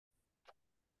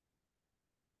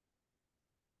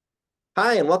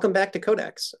Hi, and welcome back to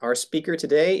Codex. Our speaker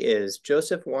today is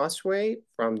Joseph Iosue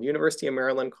from the University of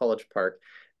Maryland, College Park.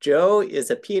 Joe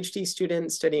is a PhD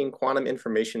student studying quantum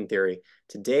information theory.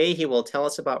 Today, he will tell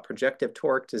us about projective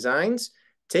toric designs.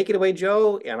 Take it away,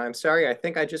 Joe. And I'm sorry, I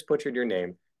think I just butchered your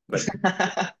name, but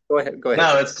go ahead, No,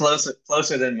 Joe. it's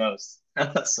closer than most.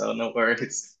 So no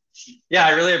worries. Yeah,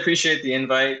 I really appreciate the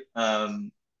invite.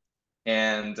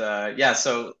 Yeah,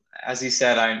 so as he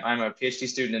said, I'm a PhD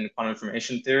student in quantum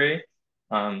information theory.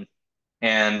 Um,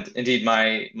 and indeed,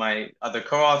 my other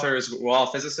co-authors were all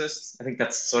physicists. I think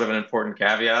that's sort of an important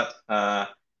caveat. I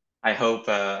hope,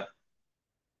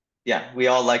 yeah, we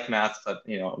all like math, but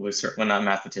we're not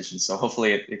mathematicians, so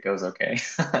hopefully it goes okay.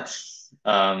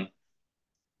 Um,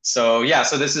 So yeah,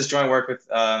 so this is joint work with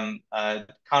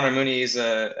Connor Mooney's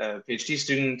a PhD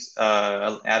student,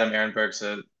 Adam Ehrenberg's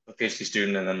a PhD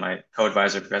student, and then my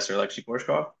co-advisor, Professor Alexei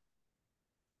Borshkov.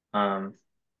 Um,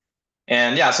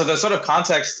 and yeah, so the sort of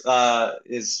context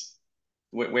is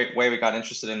way we got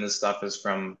interested in this stuff is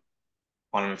from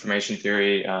quantum information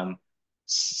theory,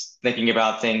 thinking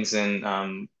about things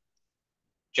in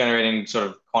generating sort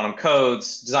of quantum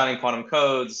codes, designing quantum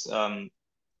codes,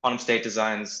 quantum state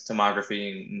designs,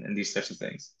 tomography, and these types of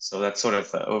things. So that's sort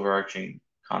of the overarching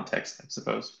context, I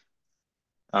suppose.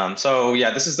 So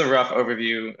yeah, this is the rough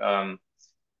overview.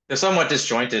 They're somewhat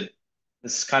disjointed.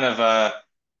 This is kind of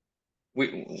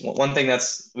one thing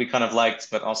we kind of liked,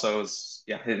 but also is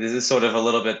yeah, this is sort of a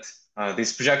little bit.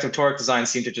 These projective toric designs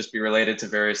seem to just be related to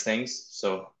various things.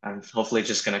 So I'm hopefully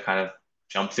just going to kind of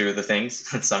jump through the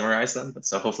things and summarize them. But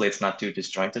so hopefully it's not too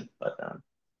disjointed. But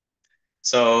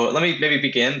so let me maybe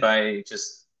begin by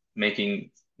just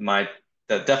making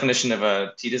the definition of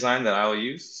a T design that I will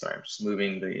use. Sorry, I'm just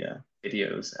moving the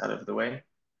videos out of the way.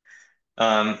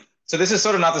 So this is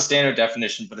sort of not the standard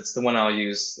definition, but it's the one I'll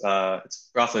use. It's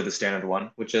roughly the standard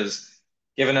one, which is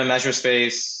given a measure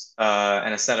space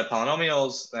and a set of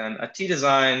polynomials, then a T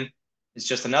design is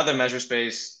just another measure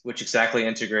space which exactly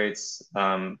integrates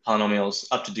polynomials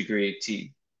up to degree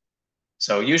T.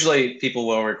 So usually people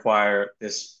will require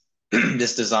this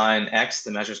this design X,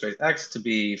 the measure space X, to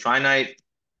be finite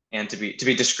and to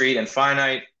be discrete and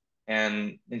finite.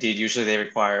 And indeed, usually they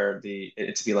require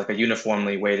it to be like a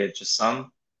uniformly weighted just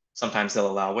sum. Sometimes they'll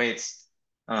allow weights.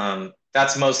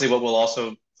 That's mostly what we'll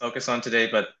also focus on today,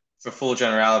 but for full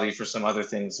generality, for some other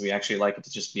things, we actually like it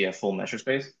to just be a full measure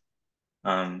space.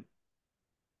 Um,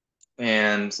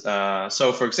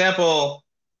 so for example,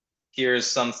 here's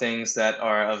some things that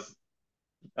are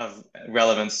of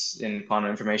relevance in quantum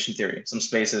information theory, some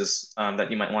spaces that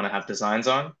you might want to have designs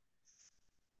on.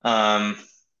 Um,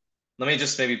 Let me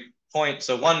just maybe point.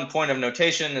 So one point of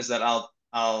notation is that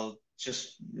I'll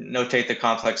just notate the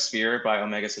complex sphere by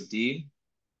omega sub d.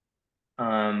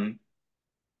 Um,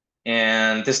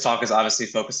 and this talk is obviously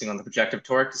focusing on the projective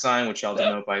toric design, which I'll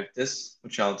denote by this,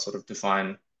 which I'll sort of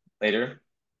define later.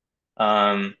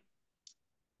 Um,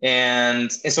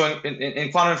 and so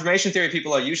in quantum information theory,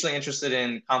 people are usually interested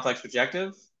in complex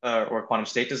projective or quantum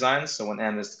state designs. So when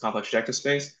M is the complex projective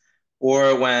space,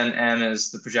 or when M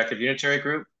is the projective unitary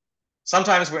group.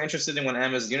 Sometimes we're interested in when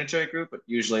M is a unitary group, but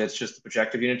usually it's just the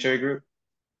projective unitary group.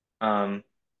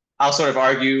 I'll sort of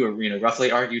argue, or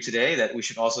roughly argue today that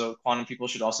quantum people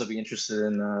should also be interested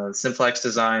in simplex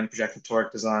design, projective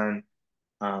toric design.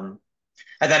 Um,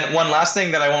 and then one last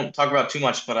thing that I won't talk about too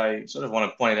much, but I sort of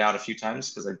want to point it out a few times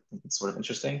because I think it's sort of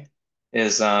interesting,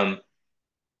 is when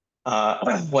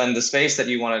the space that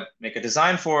you want to make a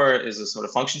design for is a sort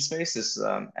of function space.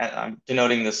 I'm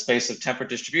denoting the space of temperate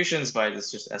distributions by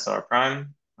this just SR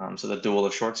prime, so the dual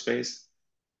of short space.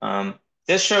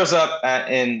 This shows up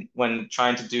when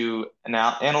trying to do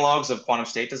analogs of quantum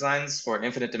state designs for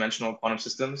infinite dimensional quantum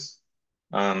systems.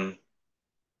 Um,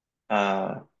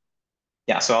 uh,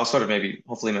 yeah, so I'll sort of maybe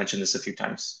hopefully mention this a few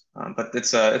times. But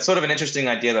it's sort of an interesting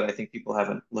idea that I think people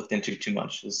haven't looked into too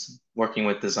much, is working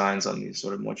with designs on these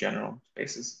sort of more general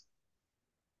spaces.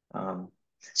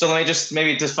 So let me just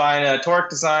maybe define a toric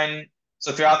design.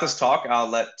 So throughout this talk, I'll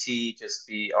let T just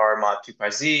be R mod 2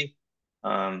 pi Z.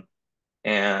 And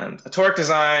a toric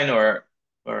design or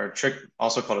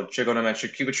also called a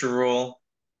trigonometric cubature rule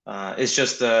is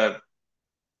just again,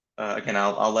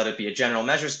 I'll let it be a general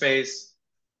measure space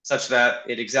such that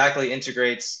it exactly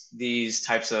integrates these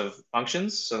types of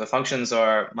functions. So the functions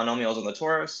are monomials on the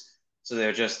torus. So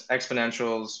they're just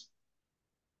exponentials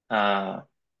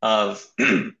of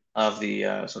of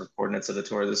the sort of coordinates of the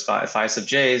torus. This phi sub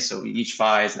j. So each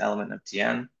phi is an element of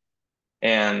Tn.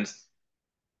 And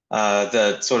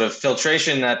the sort of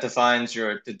filtration that defines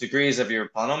the degrees of your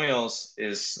polynomials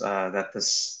is that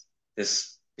this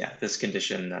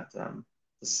condition that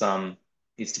the sum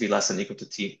needs to be less than or equal to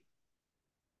t.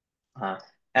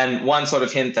 And one sort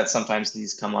of hint that sometimes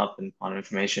these come up in quantum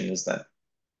information is that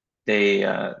they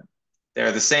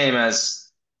they're the same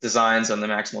as designs on the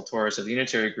maximal torus of the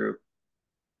unitary group,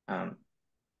 and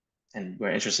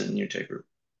we're interested in the unitary group.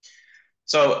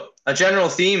 So a general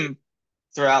theme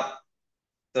throughout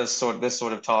this sort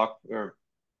of talk, or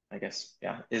I guess,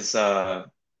 yeah, is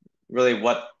really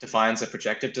what defines a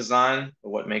projective design,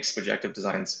 or what makes projective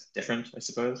designs different, I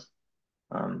suppose.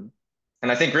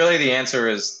 And I think really the answer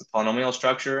is the polynomial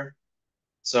structure.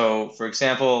 So for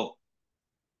example,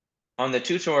 on the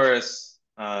two torus,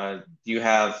 you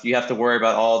have to worry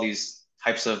about all these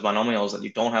types of monomials that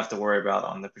you don't have to worry about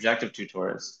on the projective two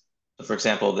torus. So for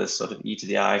example, this sort of e to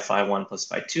the I phi 1 plus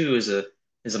phi 2 is a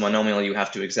monomial you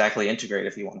have to exactly integrate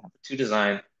if you want to have a two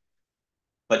design.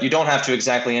 But you don't have to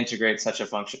exactly integrate such a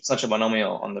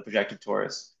monomial on the projective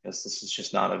torus, because this is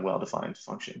just not a well-defined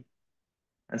function.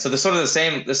 And so the sort of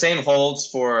the same holds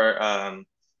for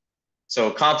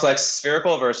so complex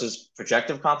spherical versus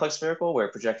projective complex spherical, where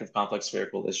projective complex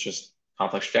spherical is just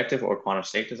complex projective or quantum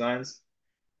state designs.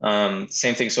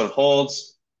 Same thing sort of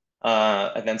holds.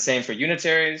 And then same for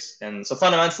unitaries. And so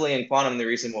fundamentally in quantum, the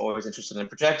reason we're always interested in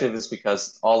projective is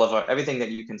because all of everything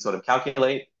that you can sort of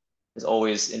calculate is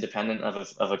always independent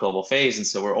of a global phase. And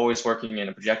so we're always working in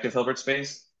a projective Hilbert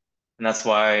space. And that's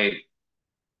why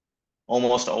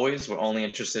almost always we're only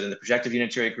interested in the projective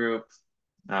unitary group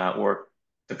or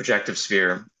the projective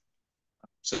sphere.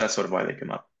 So that's sort of why they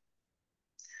come up.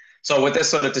 So with this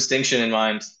sort of distinction in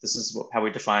mind, this is how we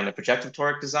define a projective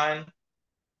toric design,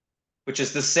 which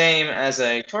is the same as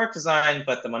a toric design,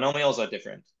 but the monomials are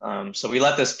different. So we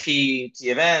let this P T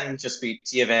of n just be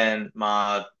T of n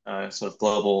mod sort of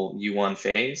global U1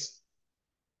 phase.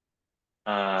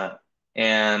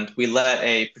 And we let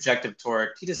a projective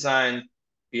toric T design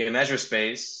be a measure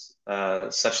space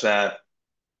such that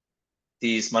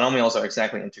these monomials are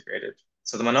exactly integrated.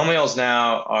 So the monomials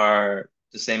now are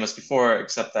the same as before,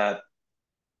 except that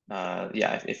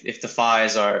yeah, if the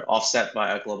phi's are offset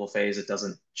by a global phase, it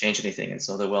doesn't change anything. And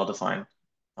so they're well-defined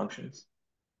functions.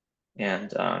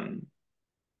 And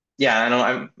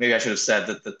yeah, maybe I should have said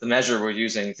that the measure we're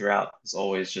using throughout is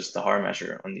always just the Haar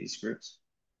measure on these groups.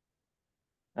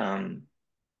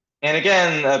 And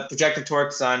again, a projective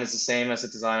toric design is the same as the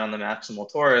design on the maximal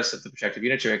torus of the projective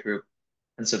unitary group.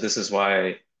 And so this is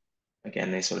why,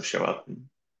 again, they sort of show up.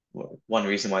 One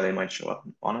reason why they might show up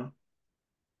in quantum.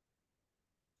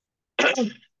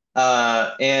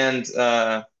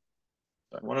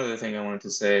 One other thing I wanted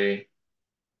to say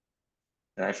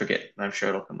that I forget, I'm sure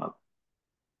it'll come up.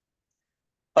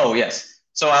 Oh, yes.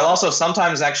 So I'll also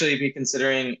sometimes actually be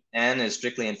considering n as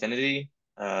strictly infinity.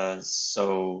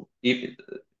 So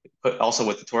also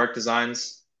with the toric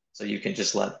designs, so you can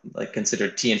just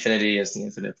consider T infinity as the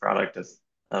infinite product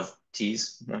of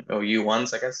T's, or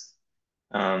U1s, I guess.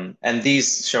 And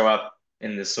these show up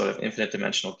in this sort of infinite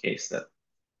dimensional case that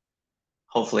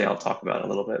hopefully I'll talk about a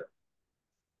little bit.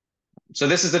 So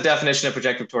this is the definition of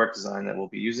projective toric design that we'll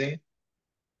be using.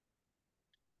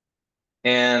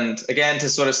 And again, to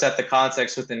sort of set the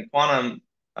context within quantum,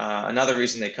 another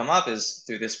reason they come up is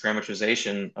through this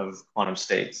parameterization of quantum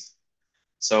states.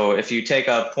 So if you take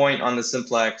a point on the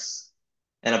simplex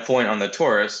and a point on the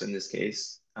torus, in this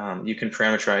case, you can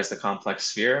parameterize the complex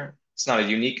sphere. It's not a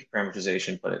unique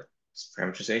parameterization, but it's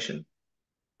parameterization.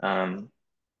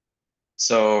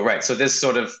 So this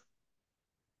sort of,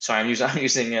 sorry, I'm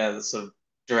using the sort of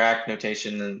Dirac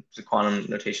notation and the quantum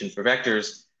notation for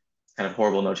vectors, kind of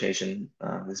horrible notation,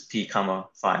 this p comma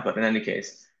phi. But in any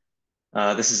case,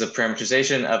 this is a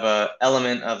parameterization of an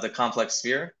element of the complex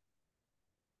sphere.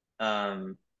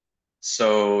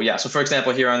 So yeah, so for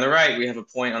example, here on the right, we have a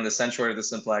point on the centroid of the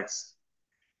simplex,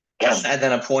 and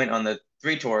then a point on the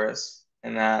 3 torus,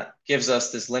 and that gives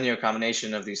us this linear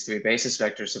combination of these 3 basis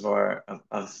vectors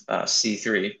of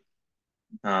C3.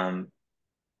 And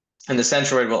the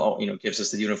centroid will, gives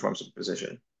us the uniform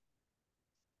superposition.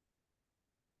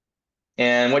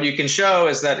 And what you can show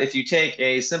is that if you take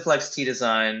a simplex T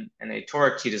design and a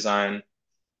toric T design,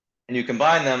 and you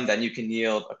combine them, then you can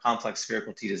yield a complex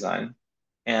spherical T design.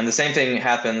 And the same thing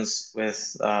happens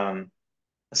with a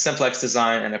simplex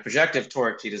design and a projective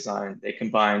toric T design. They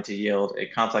combine to yield a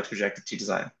complex projective T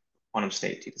design, quantum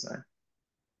state T design.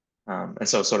 And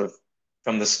so sort of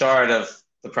from the start of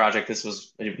the project, this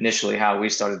was initially how we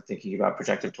started thinking about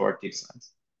projective toric T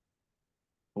designs,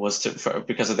 was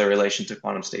because of their relation to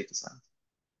quantum state design.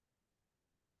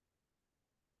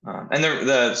 And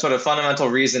the sort of fundamental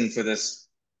reason for this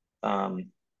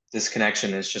this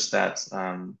connection is just that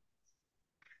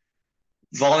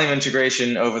volume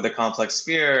integration over the complex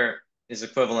sphere is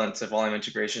equivalent to volume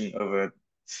integration over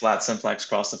flat simplex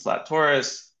cross the flat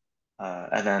torus.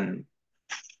 And then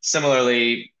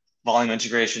similarly, volume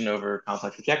integration over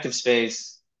complex projective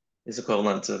space is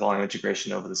equivalent to volume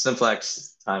integration over the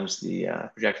simplex times the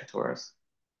projective torus.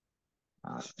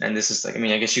 And this is like, I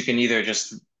mean, I guess you can either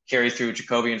just carry through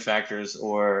Jacobian factors,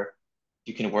 or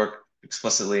you can work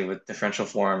explicitly with differential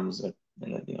forms, and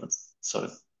you know, it's sort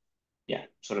of, yeah,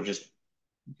 sort of just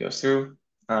goes through.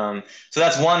 So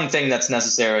that's one thing that's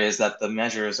necessary, is that the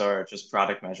measures are just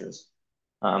product measures.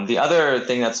 The other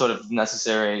thing that's sort of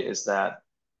necessary is that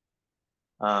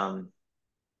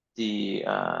the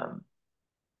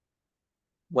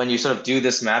when you sort of do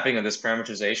this mapping or this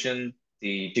parameterization,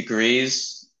 the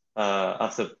degrees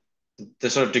of the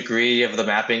sort of degree of the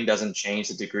mapping doesn't change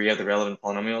the degree of the relevant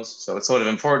polynomials. So it's sort of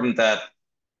important that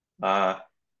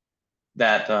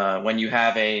when you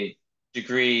have a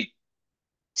degree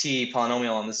t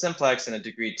polynomial on the simplex and a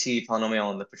degree t polynomial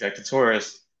on the projective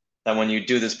torus, that when you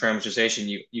do this parameterization,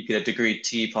 you get a degree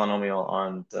t polynomial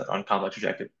on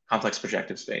complex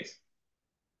projective space.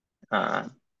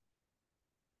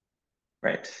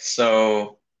 Right.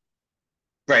 So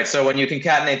when you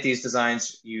concatenate these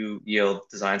designs, you yield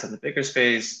designs on the bigger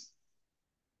space.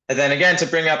 And then again, to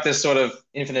bring up this sort of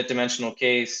infinite dimensional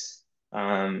case,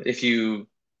 if you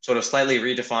sort of slightly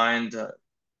redefined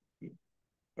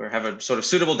or have a sort of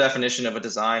suitable definition of a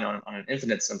design on an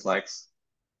infinite simplex,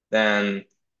 then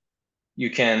you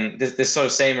can, this sort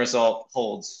of same result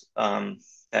holds,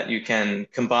 that you can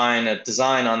combine a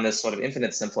design on this sort of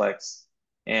infinite simplex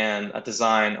and a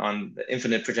design on the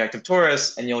infinite projective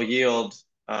torus, and you'll yield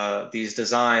these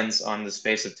designs on the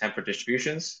space of tempered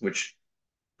distributions, which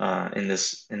in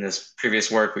this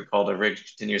previous work we called a rigged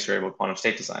continuous variable quantum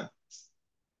state design.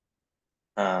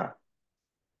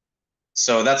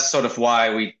 So that's sort of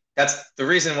why that's the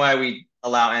reason why we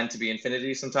allow n to be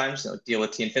infinity sometimes, deal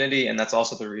with t infinity, and that's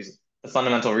also the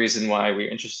fundamental reason why we're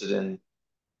interested in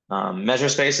measure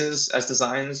spaces as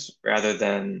designs rather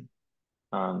than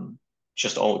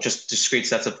just discrete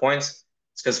sets of points.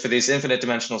 It's because for these infinite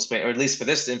dimensional space, or at least for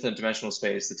this infinite dimensional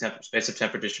space, the space of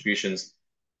tempered distributions,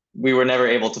 we were never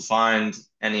able to find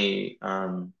any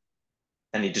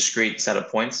discrete set of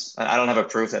points. I don't have a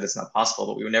proof that it's not possible,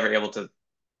 but we were never able to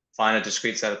find a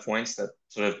discrete set of points that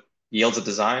sort of yields a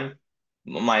design.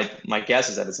 My guess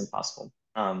is that it's impossible.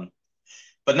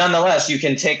 But nonetheless, you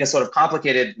can take a sort of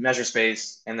complicated measure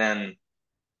space and then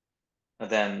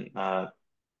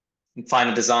find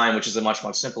a design which is a much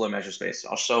simpler measure space.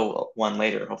 I'll show one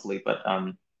later, hopefully. But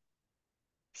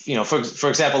you know, for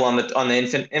example, on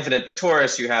the infinite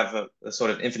torus, you have a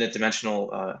sort of infinite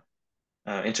dimensional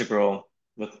integral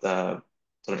with sort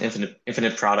of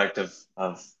infinite product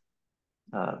of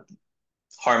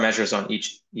Haar measures on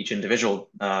each individual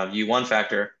U1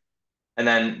 factor. And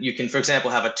then you can, for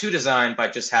example, have a 2 design by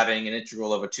just having an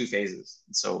integral over 2 phases.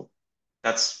 And so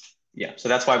that's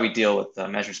why we deal with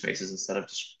measure spaces instead of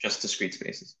just discrete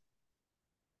spaces.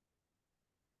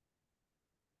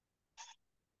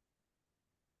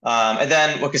 And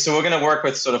then, okay, so we're going to work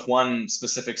with sort of one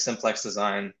specific simplex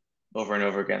design over and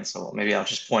over again. So maybe I'll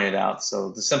just point it out.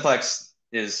 So the simplex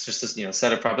is just this,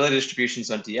 set of probability distributions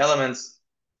on D elements.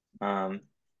 And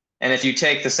if you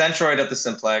take the centroid of the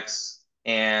simplex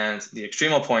and the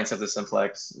extremal points of the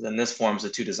simplex, then this forms a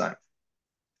 2 design.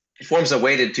 It forms a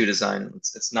weighted 2 design.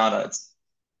 It's not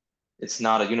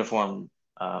a uniform.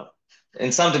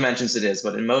 In some dimensions it is,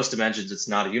 but in most dimensions it's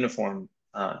not a uniform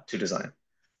 2 design.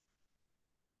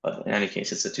 But in any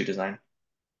case, it's a 2 design.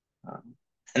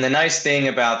 And the nice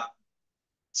thing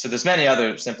so there's many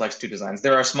other simplex 2 designs.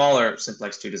 There are smaller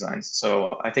simplex 2 designs.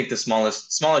 So I think the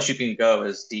smallest you can go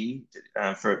is D.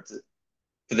 For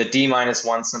the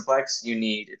D-1 simplex, you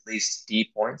need at least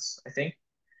D points, I think.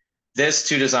 This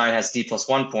 2 design has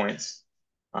D+1 points.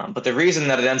 But the reason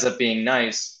that it ends up being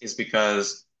nice is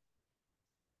because,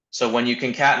 so when you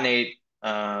concatenate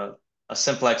a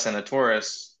simplex and a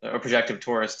torus, or projective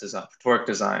toric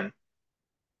design,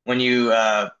 when you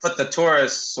put the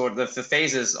torus or the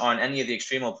phases on any of the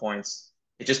extremal points,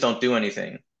 it just don't do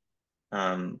anything.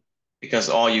 Because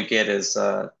all you get is,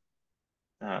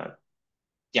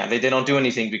 they don't do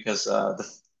anything because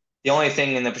the only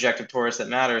thing in the projective torus that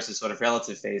matters is sort of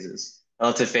relative phases.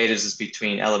 Relative phases is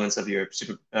between elements of your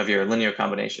linear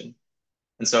combination.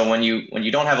 And so when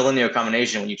you don't have a linear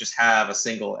combination, when you just have a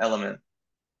single element,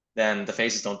 then the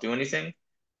phases don't do anything.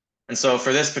 And so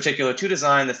for this particular 2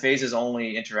 design, the phases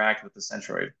only interact with the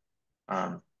centroid.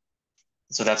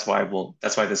 So that's why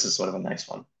this is sort of a nice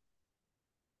one.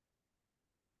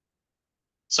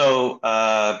 So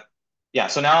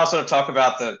so now I'll sort of talk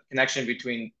about the connection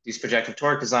between these projective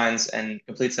toric designs and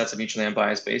complete sets of mutually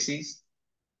unbiased bases.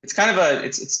 It's kind of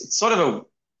it's sort of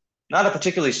not a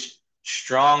particularly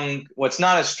strong, what's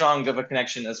not as strong of a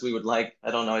connection as we would like.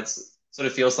 I don't know. It's sort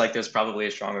of feels like there's probably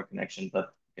a stronger connection, but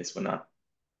I guess we're not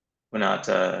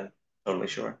totally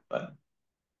sure. But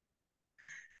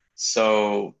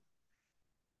so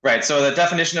right. So the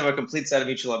definition of a complete set of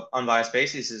mutual unbiased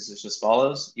bases is as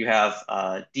follows. You have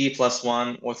D plus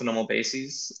one orthonormal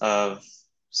bases of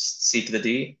C to the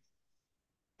D,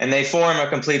 and they form a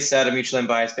complete set of mutually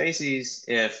unbiased bases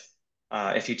if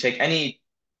you take any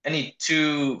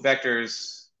two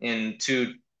vectors in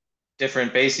two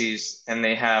different bases and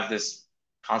they have this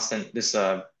constant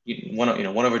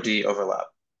one over D overlap.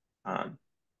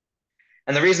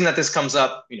 And the reason that this comes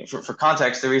up, for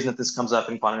context, the reason that this comes up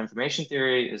in quantum information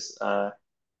theory is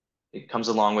it comes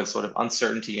along with sort of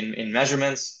uncertainty in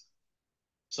measurements.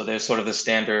 So there's sort of the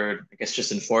standard, I guess,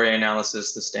 just in Fourier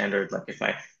analysis, the standard, like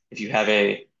if you have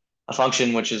a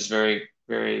function which is very,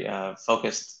 very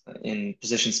focused in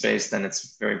position space, then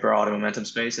it's very broad in momentum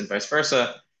space, and vice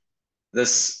versa.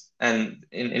 And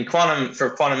in quantum, for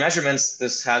quantum measurements,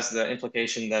 this has the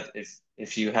implication that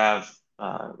if you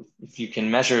can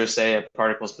measure, say, a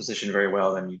particle's position very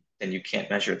well, then you can't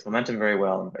measure its momentum very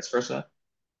well, and vice versa.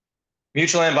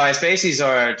 Mutually unbiased bases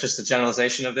are just a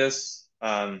generalization of this,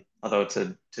 although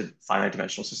to finite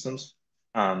dimensional systems.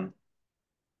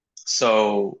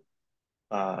 So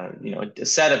a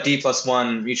set of D plus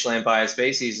one mutually unbiased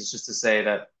bases is just to say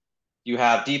that you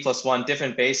have D plus one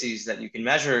different bases that you can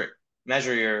measure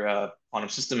your quantum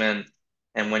system in,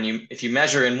 and if you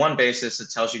measure in one basis,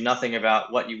 it tells you nothing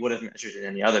about what you would have measured in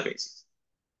any other basis.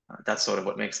 That's sort of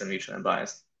what makes them mutually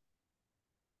unbiased.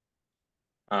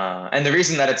 And the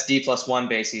reason that it's D plus one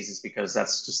bases is because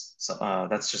that's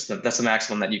the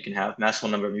maximum that you can have,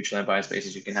 maximum number of mutually unbiased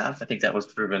bases you can have. I think that was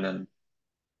proven in,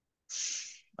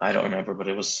 I don't remember, but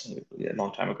it was a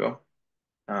long time ago.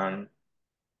 Now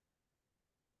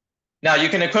you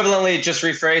can equivalently just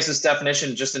rephrase this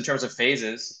definition just in terms of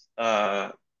phases,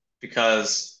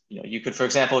 because you could, for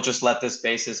example, just let this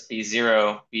basis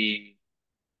B0 be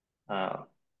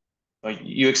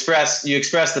you express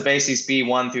the bases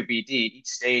B1 through BD, each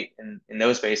state in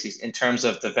those bases, in terms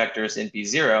of the vectors in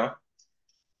B0.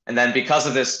 And then because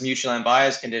of this mutually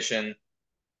unbiased condition,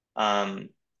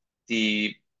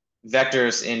 the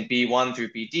vectors in B1 through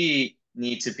BD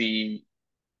need to be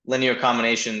linear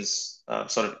combinations,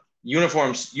 sort of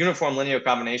uniform linear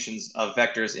combinations of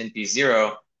vectors in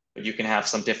B0, but you can have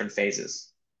some different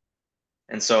phases.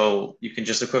 And so you can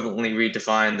just equivalently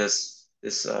redefine this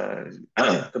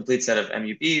complete set of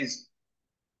MUBs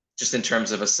just in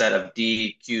terms of a set of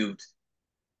D cubed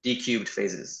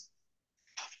phases.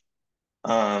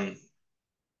 And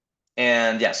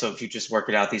yeah, so if you just work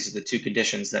it out, these are the two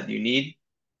conditions that you need.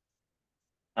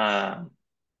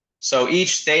 So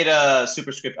each theta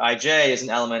superscript ij is an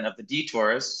element of the D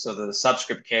torus. So the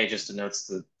subscript k just denotes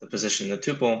the position of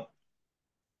the tuple.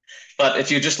 But if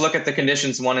you just look at the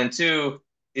conditions 1 and 2,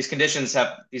 these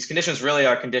conditions really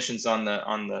are conditions on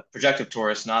the projective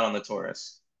torus, not on the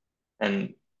torus.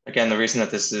 And again, the reason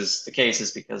that this is the case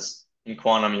is because in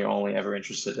quantum you're only ever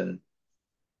interested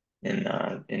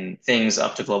in things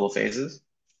up to global phases.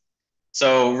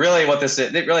 So really, this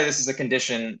is a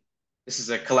condition. This is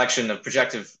a collection of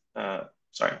projective.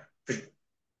 This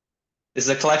is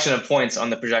a collection of points on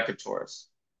the projective torus,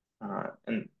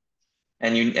 and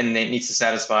it needs to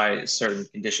satisfy certain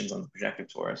conditions on the projective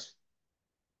torus.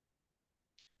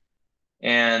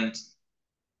 And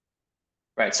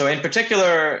right, so in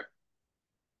particular,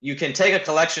 you can take a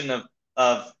collection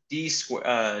of d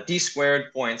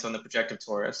squared points on the projective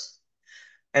torus,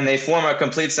 and they form a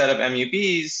complete set of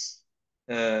MUBs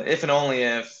if and only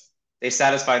if they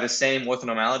satisfy the same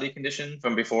orthonormality condition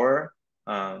from before.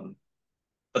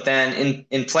 But then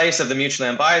in place of the mutually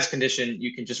unbiased condition,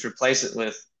 you can just replace it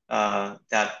with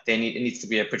that it needs to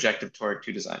be a projective toric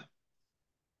 2 design.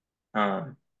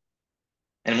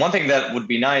 And one thing that would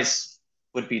be nice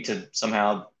would be to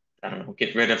somehow, I don't know,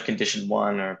 get rid of condition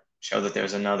 1 or show that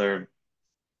there's another.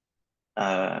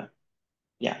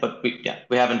 Yeah, but we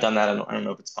haven't done that. I don't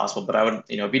know if it's possible, but I would,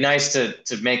 it'd be nice to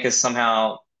make us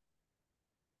somehow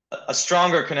a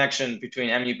stronger connection between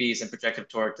MUBs and projective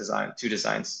toric 2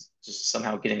 designs, just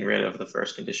somehow getting rid of the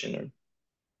first condition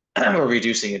or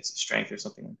reducing its strength or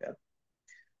something like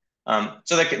that.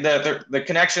 So the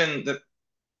connection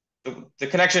the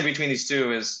connection between these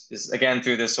two is again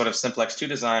through this sort of simplex 2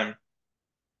 design.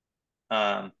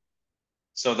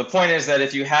 So the point is that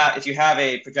if you have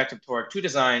a projective toric 2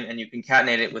 design and you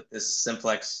concatenate it with this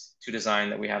simplex 2 design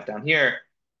that we have down here,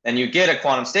 then you get a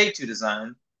quantum state 2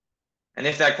 design. And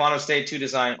if that quantum state 2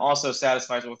 design also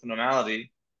satisfies orthonormality,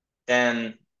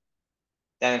 then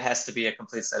it has to be a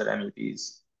complete set of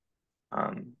MUBs.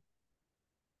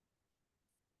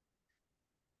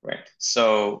 Right.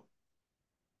 So,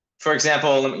 for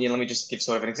example, let me just give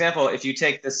sort of an example. If you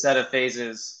take this set of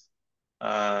phases,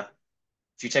 if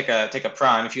you take a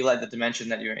prime, if you let the dimension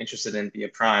that you're interested in be a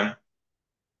prime,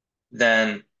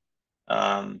 then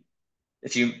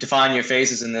if you define your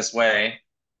phases in this way,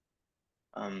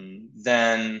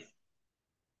 then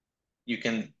you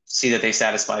can see that they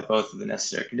satisfy both of the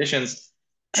necessary conditions.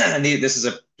 And this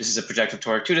is a projective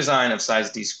toric 2 design of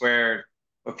size d squared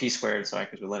or p squared, sorry,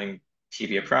 because we're letting p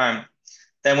be a prime.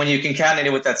 Then when you concatenate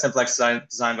it with that simplex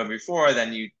design from before,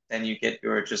 then you get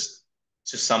your just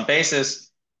some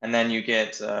basis, and then you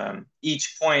get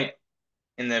each point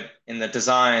in the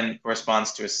design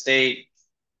corresponds to a state,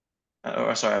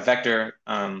 or sorry, a vector.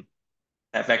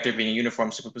 That vector being a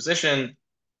uniform superposition,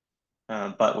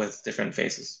 but with different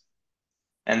phases.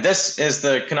 And this is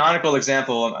the canonical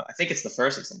example. I think it's the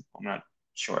first example. I'm not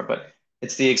sure, but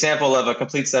it's the example of a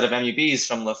complete set of MUBs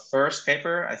from the first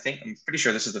paper. I'm pretty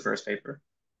sure this is the first paper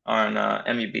on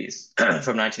MUBs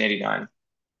from 1989.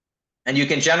 And you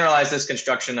can generalize this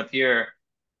construction up here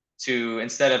to,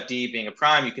 instead of D being a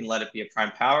prime, you can let it be a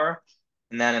prime power.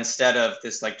 And then instead of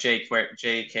this like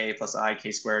jk plus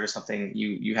ik squared or something,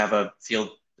 you have a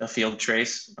field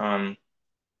trace. And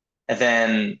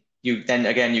then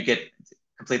again you get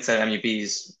complete set of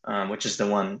MUBs, which is the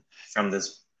one from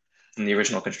the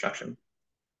original construction.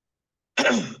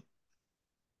 And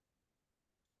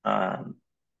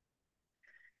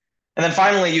then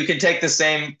finally, you can take the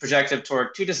same projective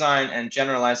toric 2 design and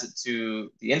generalize it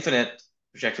to the infinite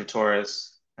projective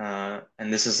torus.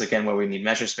 And this is, again, where we need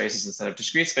measure spaces instead of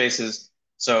discrete spaces.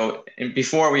 So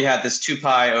before we had this 2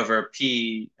 pi over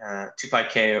p, 2 pi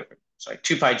k, sorry,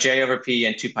 2 pi j over p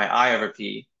and 2 pi I over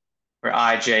p, where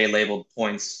I, j labeled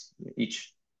points. For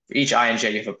each I and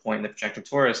j, you have a point in the projective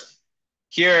torus.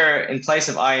 Here, in place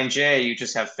of I and j, you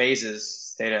just have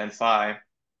phases, theta and phi.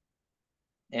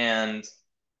 And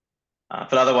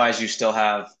but otherwise, you still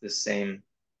have the same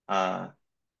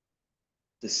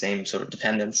sort of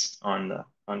dependence on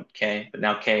k. But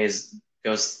now k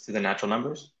goes through the natural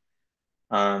numbers.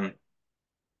 And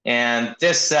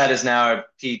this set is now a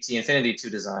pt infinity 2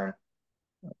 design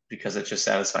because it just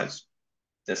satisfies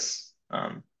this.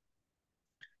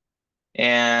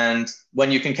 And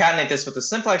when you concatenate this with the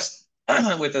simplex,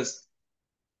 with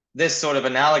this sort of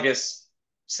analogous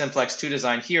simplex 2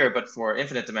 design here, but for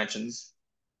infinite dimensions,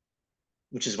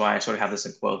 which is why I sort of have this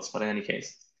in quotes, but in any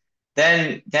case,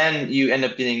 then you end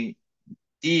up getting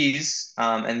these,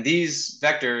 and these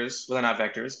vectors, well, they're not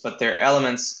vectors, but they're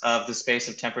elements of the space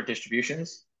of tempered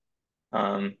distributions,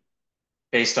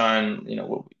 based on,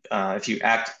 if you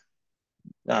act,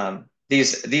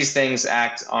 these things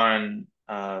act on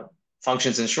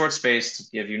functions in short space to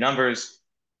give you numbers,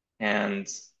 and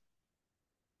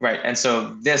right, and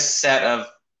so this set of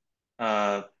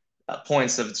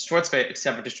points of short space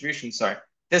tempered distributions, sorry,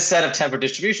 this set of tempered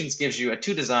distributions gives you a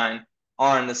 2 design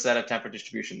on the set of tempered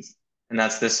distributions. And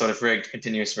that's this sort of rigged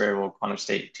continuous variable quantum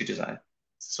state 2 design.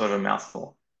 It's sort of a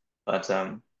mouthful. But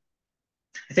I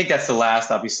think that's the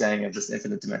last I'll be saying of this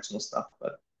infinite dimensional stuff.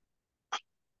 But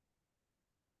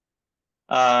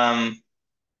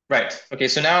right. Okay,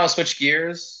 so now I'll switch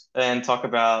gears and talk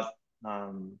about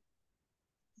sort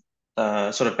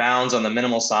of bounds on the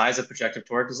minimal size of projective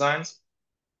toric designs.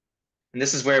 And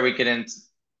this is where we get into,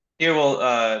 here we'll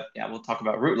talk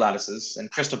about root lattices and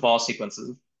crystal ball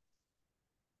sequences.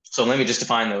 So let me just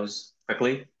define those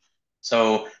quickly.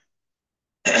 So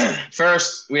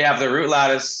first, we have the root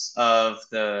lattice of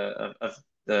the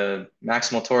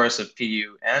maximal torus of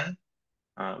PUN,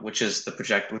 which is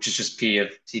just P of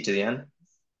T to the N.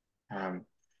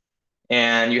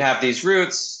 And you have these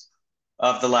roots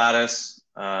of the lattice,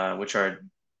 which are,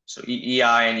 so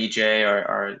EI and EJ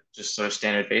are just sort of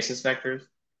standard basis vectors.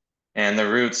 And the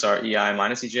roots are EI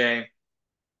minus EJ.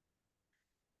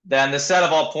 Then the set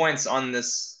of all points on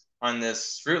this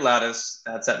root lattice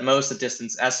that's at most a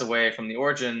distance S away from the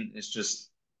origin is just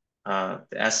the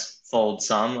S-fold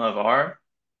sum of R.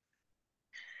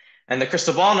 And the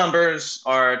crystal ball numbers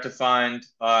are defined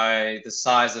by the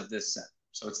size of this set.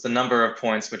 So it's the number of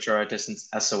points which are a distance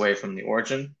S away from the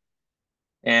origin.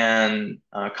 And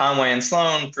Conway and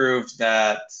Sloan proved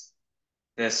that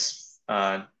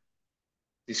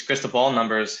these crystal ball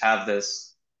numbers have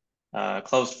this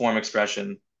closed form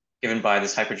expression given by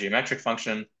this hypergeometric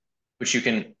function, which you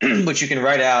can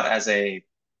write out as a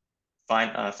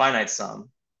finite sum.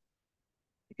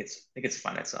 I think it's a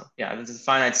finite sum. Yeah, it's a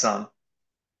finite sum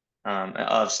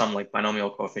of some like binomial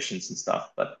coefficients and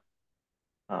stuff. But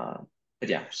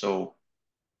yeah, so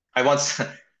I once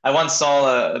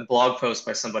saw a blog post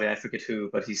by somebody, I forget who,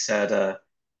 but he said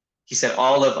he said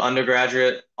all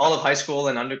of high school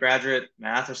and undergraduate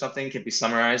math or something can be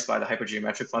summarized by the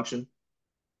hypergeometric function.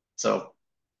 So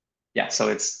yeah, so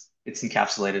it's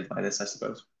encapsulated by this, I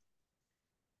suppose.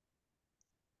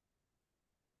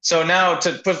 So now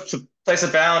to place a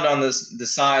bound on the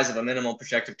size of a minimal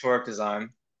projective toric design,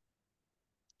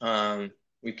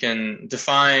 we can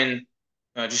define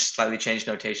just slightly change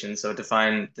notation. So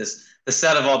define the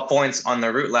set of all points on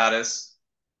the root lattice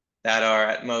that are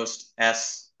at most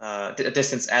a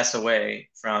distance s away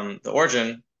from the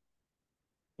origin.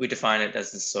 We define it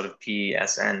as this sort of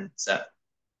PSN set.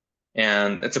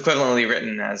 And it's equivalently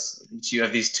written as you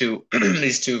have these two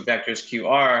these two vectors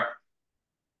QR.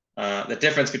 The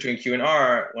difference between Q and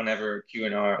R, whenever Q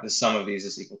and R, the sum of these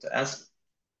is equal to S.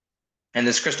 And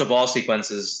this crystal ball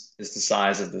sequence is the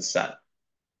size of this set.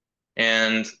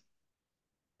 And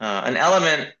an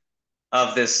element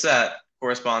of this set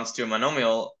corresponds to a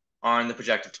monomial on the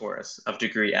projective torus of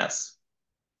degree S.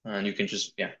 And you can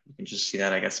just see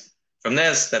that, I guess, from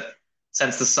this, that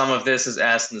since the sum of this is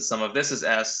S and the sum of this is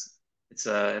S, it's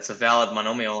a valid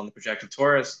monomial on the projective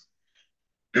torus.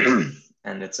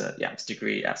 And it's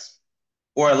degree S.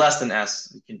 Or less than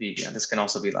S. It can be, this can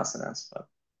also be less than S. But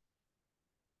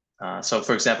so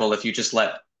for example, if you just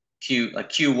let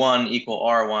Q1 equal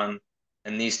R1,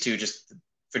 and these two just,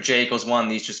 for J equals 1,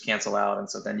 these just cancel out, and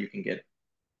so then you can get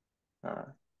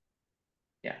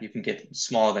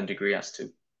smaller than degree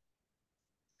S2.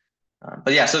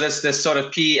 But yeah, so this sort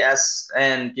of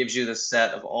PSN gives you the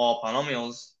set of all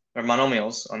polynomials or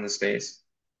monomials on the space.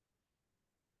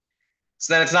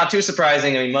 So then it's not too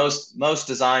surprising. I mean, most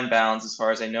design bounds, as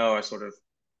far as I know, are sort of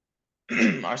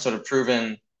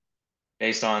proven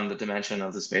based on the dimension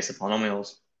of the space of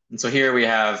polynomials. And so here we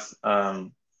have a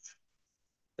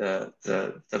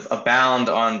bound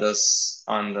on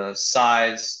the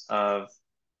size of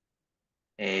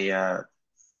a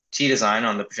T design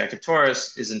on the projective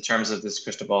torus is in terms of this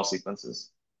crystal ball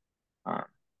sequences.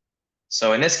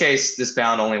 So in this case, this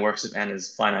bound only works if n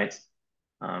is finite.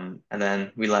 And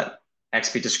then we let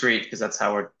x be discrete because that's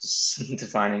how we're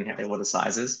defining what a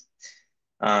size is.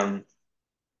 But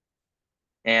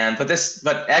x,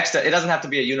 it doesn't have to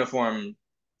be a uniform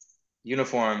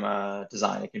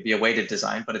design. It can be a weighted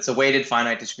design, but it's a weighted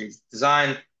finite discrete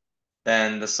design.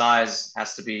 Then the size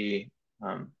has to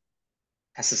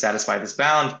satisfy this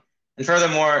bound. And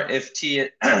furthermore, if t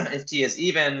is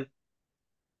even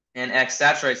and x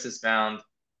saturates this bound,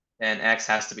 then x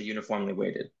has to be uniformly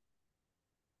weighted.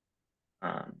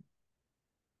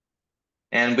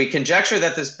 And we conjecture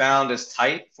that this bound is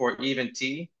tight for even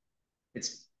t.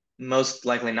 It's most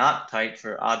likely not tight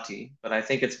for odd t, but we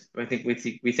think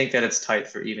that it's tight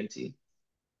for even t.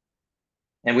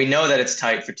 And we know that it's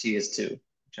tight for t is 2,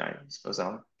 which I suppose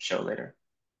I'll show later.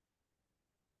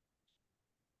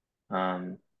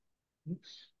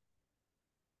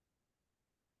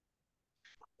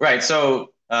 Right,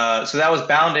 so that was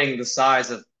bounding the size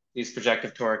of these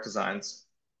projective toric designs.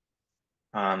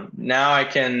 Now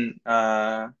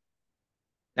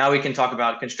we can talk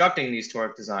about constructing these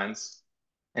toric designs,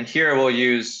 and here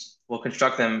we'll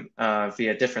construct them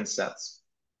via difference sets.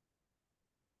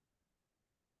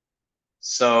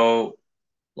 So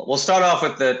we'll start off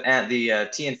with the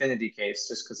T infinity case,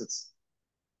 just because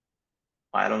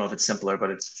I don't know if it's simpler, but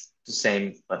it's the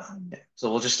same. But yeah. So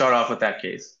we'll just start off with that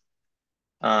case.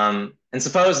 And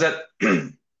suppose that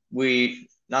we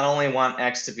not only want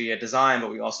X to be a design, but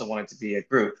we also want it to be a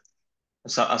group, a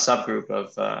subgroup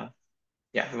of,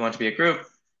 we want it to be a group.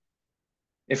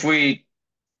 If we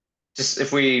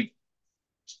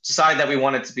decide that we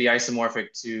want it to be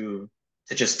isomorphic to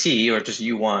just T or just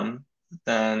U1,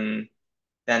 then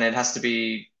it has to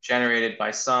be generated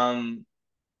by some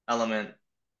element,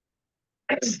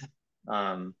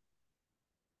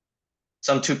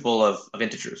 some tuple of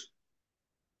integers.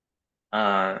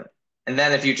 And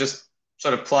then if you just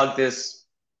sort of plug this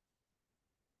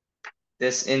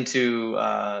into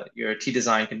your T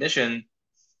design condition,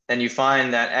 then you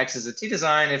find that X is a T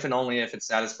design if and only if it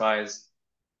satisfies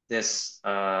this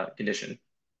condition.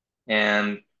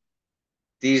 And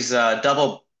these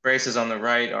double braces on the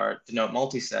right denote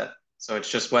multiset. So it's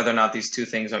just whether or not these two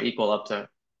things are equal up to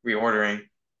reordering,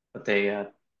 but so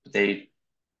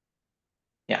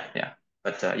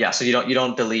you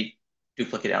don't delete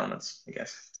duplicate elements, I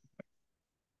guess.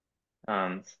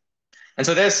 And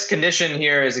so this condition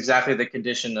here is exactly the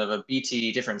condition of a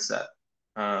BT difference set,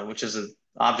 which is an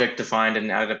object defined in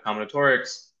additive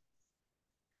combinatorics. I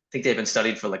think they've been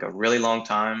studied for like a really long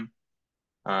time.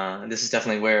 And this is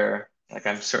definitely where, like,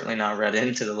 I'm certainly not read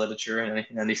into the literature in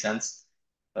any sense,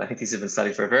 but I think these have been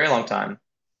studied for a very long time.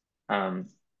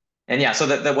 And yeah, so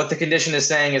that what the condition is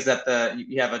saying is that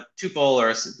you have a tuple,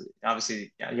 or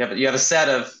obviously, yeah, you have a set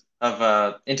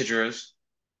of integers.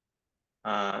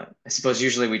 I suppose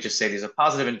usually we just say these are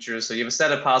positive integers. So you have a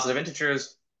set of positive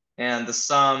integers, and the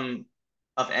sum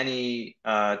of any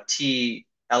t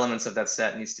elements of that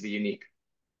set needs to be unique.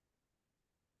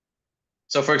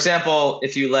 So for example,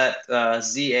 if you let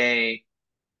ZA,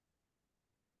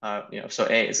 so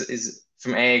A is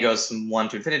from A goes from 1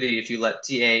 to infinity. If you let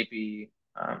TA be,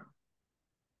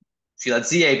 if you let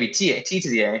ZA be T to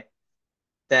the A,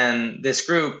 then this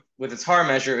group with its Haar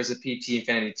measure is a PT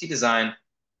infinity T design,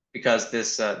 because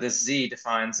this Z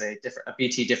defines a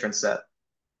PT different set,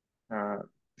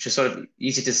 which is sort of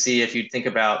easy to see if you think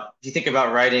about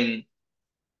writing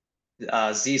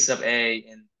Z sub A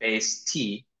in base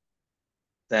T,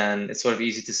 then it's sort of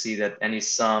easy to see that any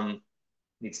sum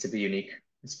needs to be unique,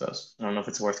 I suppose. I don't know if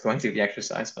it's worth going through the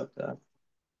exercise, but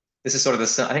this is sort of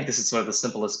I think this is sort of the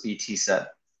simplest BT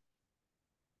set.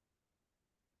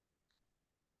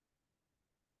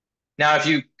 Now, if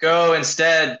you go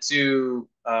instead to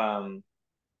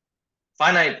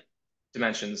finite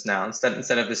dimensions now,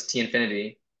 instead of this T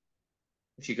infinity,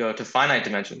 if you go to finite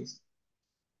dimensions,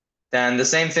 then the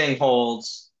same thing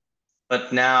holds,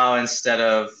 but now instead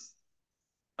of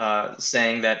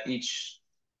saying that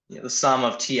the sum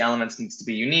of T elements needs to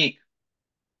be unique,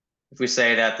 if we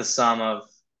say that the sum of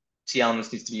T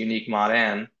elements needs to be unique mod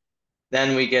n,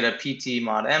 then we get a PT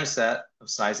mod M set of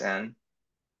size n.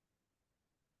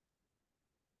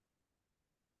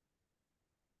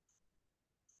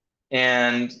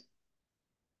 And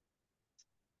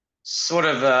sort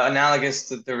of analogous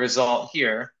to the result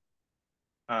here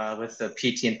with the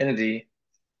PT infinity,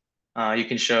 you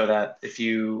can show that if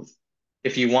you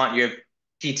want your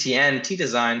PTN T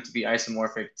design to be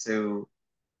isomorphic to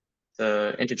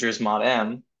the integers mod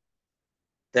M,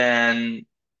 then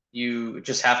you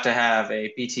just have to have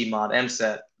a PT mod M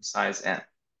set of size n.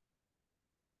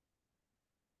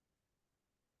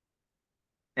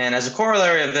 And as a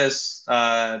corollary of this,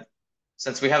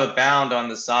 since we have a bound on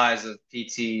the size of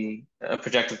PT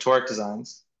projective toric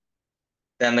designs,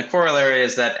 then the corollary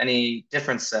is that any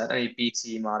different set, any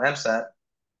BT mod M set,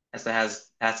 has to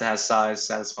have size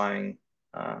satisfying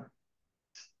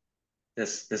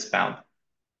this bound,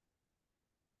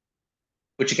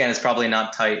 which again is probably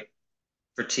not tight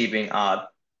for T being odd,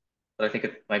 but I think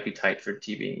it might be tight for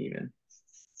T being even.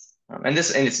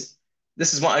 This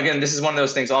is one of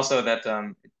those things also that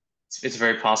it's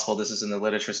very possible this is in the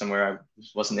literature somewhere. I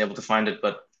wasn't able to find it,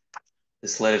 but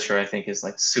this literature I think is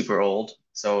like super old,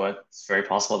 so it's very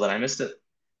possible that I missed it.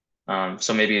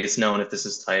 So maybe it's known if this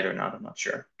is tight or not. I'm not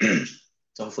sure.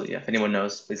 So hopefully, yeah, if anyone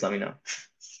knows, please let me know.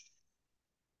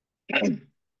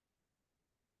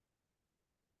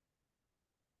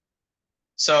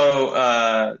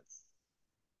 So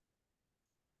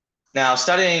now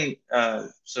studying,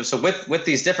 so with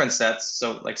these different sets,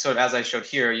 so like sort of as I showed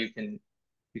here, you can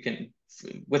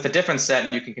with a different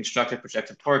set you can construct a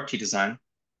projective toric T design.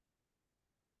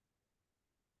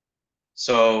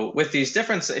 So with these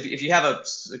different, if you have a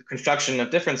construction of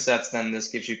different sets, then this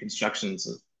gives you constructions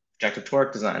of projective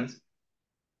toric designs.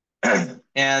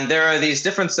 And there are these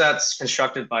different sets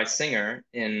constructed by Singer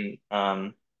in,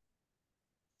 I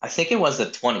think it was the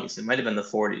 20s. It might have been the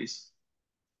 40s.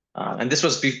 And this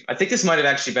was, I think this might have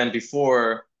actually been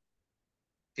before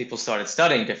people started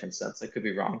studying different sets. I could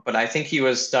be wrong, but I think he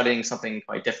was studying something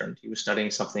quite different. He was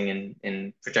studying something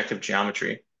in projective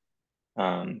geometry,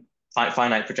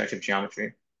 finite projective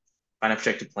geometry, finite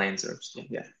projective planes, or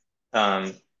yeah.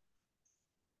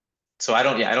 So I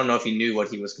don't know if he knew what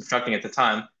he was constructing at the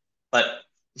time, but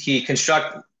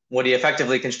what he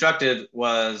effectively constructed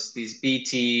was these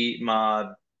BT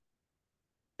mod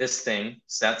this thing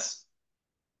sets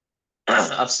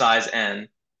of size n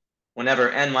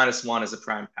whenever n minus 1 is a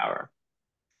prime power.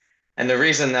 And the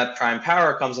reason that prime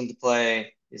power comes into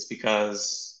play is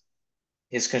because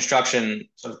his construction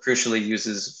sort of crucially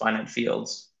uses finite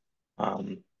fields.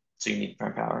 So you need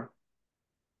prime power.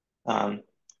 I'm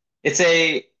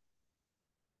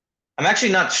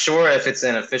actually not sure if it's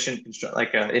an efficient construct,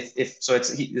 like it's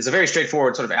a very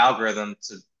straightforward sort of algorithm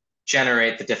to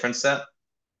generate the difference set.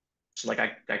 So like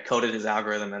I coded his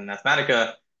algorithm in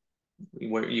Mathematica,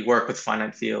 where you work with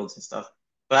finite fields and stuff.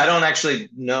 But I don't actually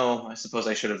know. I suppose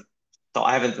I should have thought.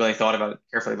 I haven't really thought about it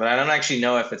carefully, but I don't actually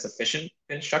know if it's efficient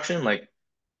construction. Like,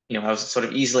 I was sort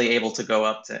of easily able to go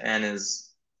up to n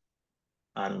is,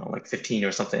 I don't know, like 15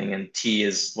 or something, and t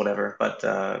is whatever. But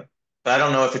I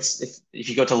don't know if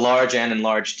you go to large n and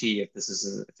large t, if this is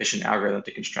an efficient algorithm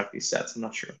to construct these sets. I'm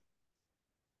not sure,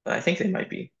 but I think they might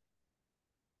be,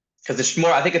 because it's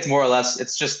more. I think it's more or less.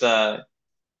 It's just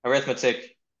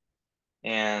arithmetic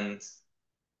and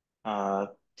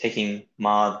taking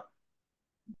mod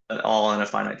all in a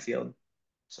finite field.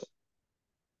 So,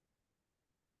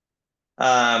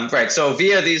 right. So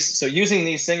using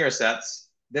these Singer sets,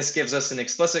 this gives us an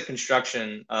explicit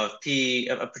construction of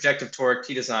projective toric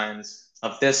T designs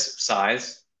of this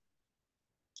size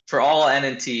for all n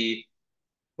and t,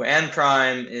 where n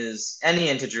prime is any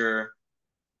integer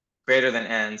greater than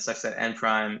n, such that n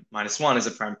prime minus 1 is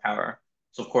a prime power.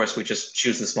 So of course, we just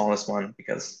choose the smallest one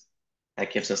because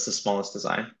that gives us the smallest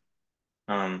design.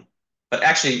 But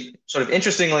actually, sort of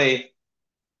interestingly,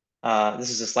 this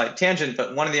is a slight tangent,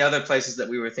 but one of the other places that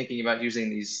we were thinking about using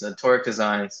these toric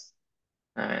designs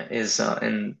is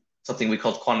in something we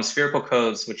call quantum spherical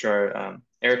codes, which are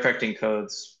error correcting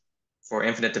codes for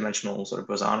infinite dimensional sort of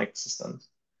bosonic systems.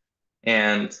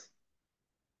 And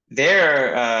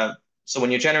there, so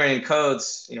when you're generating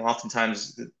codes,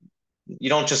 oftentimes you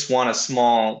don't just want a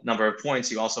small number of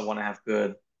points. You also want to have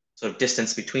good sort of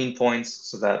distance between points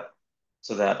so that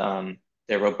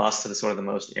they're robust to the sort of the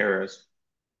most errors.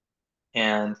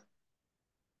 And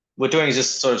what we're doing is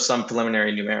just sort of some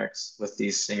preliminary numerics with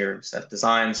these Singer set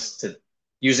designs to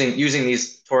using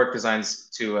these toric designs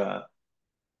to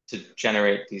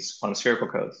generate these quantum spherical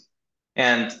codes.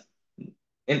 And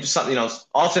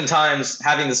oftentimes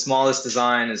having the smallest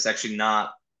design is actually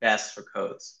not best for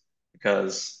codes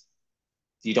because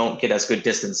you don't get as good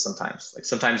distance sometimes. Like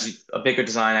sometimes a bigger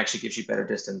design actually gives you better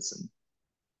distance. And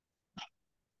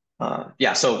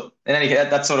yeah, so in any case,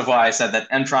 that's sort of why I said that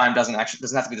n prime doesn't have to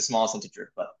be the smallest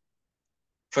integer, but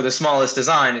for the smallest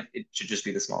design, it should just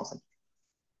be the smallest integer.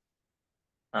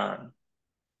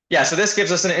 Yeah, so this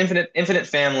gives us an infinite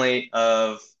family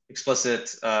of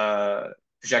explicit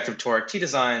projective toric T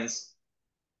designs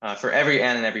for every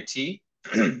n and every t.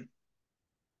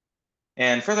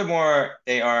 And furthermore,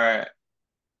 they are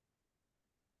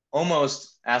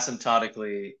almost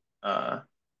asymptotically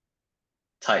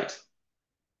tight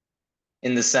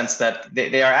in the sense that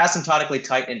they are asymptotically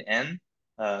tight in n.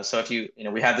 So if we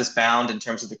have this bound in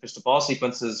terms of the crystal ball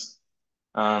sequences,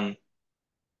 and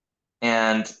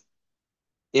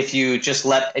if you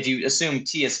assume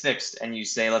t is fixed and you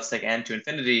say let's take n to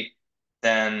infinity,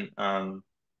 then I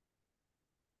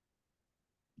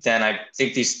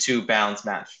think these two bounds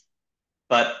match.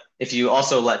 But if you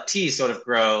also let t sort of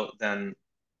grow, then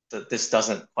this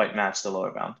doesn't quite match the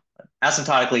lower bound.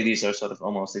 Asymptotically, these are sort of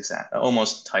almost exact,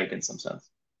 almost tight in some sense.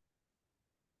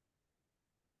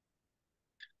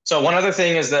 So one other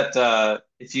thing is that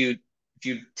if you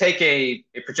take a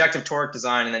projective toric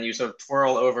design and then you sort of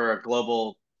twirl over a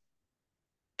global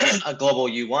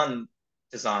U1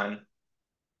 design,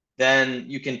 then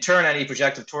you can turn any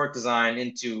projective toric design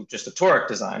into just a toric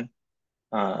design.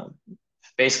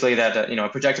 Basically, that a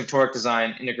projective toric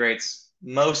design integrates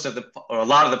or a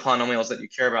lot of the polynomials that you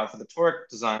care about for the toric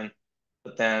design,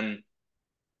 but then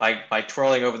by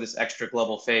twirling over this extra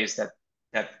global phase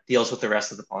that deals with the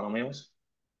rest of the polynomials.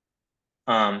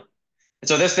 And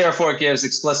so this therefore gives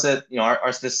explicit,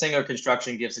 the Singer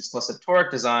construction gives explicit toric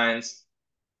designs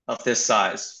of this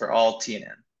size for all t and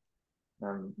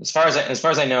n. As far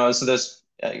as I know, so these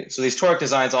toric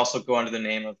designs also go under the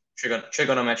name of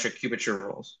trigonometric cubature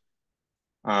rules.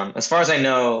 As far as I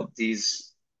know,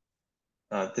 this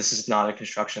is not a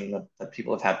construction that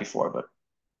people have had before, but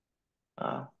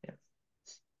yeah.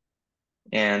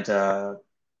 And I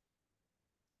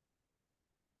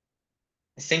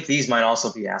think these might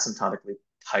also be asymptotically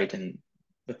tight and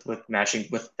with matching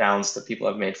with bounds that people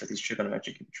have made for these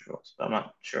trigonometric cubature rules, but I'm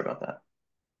not sure about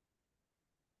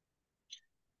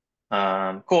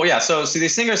that. Cool, yeah. So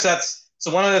these Singer sets.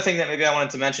 So one other thing that maybe I wanted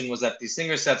to mention was that these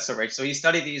Singer sets are right. So he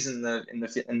studied these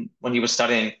when he was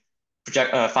studying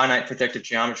finite projective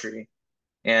geometry,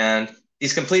 and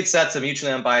these complete sets of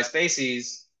mutually unbiased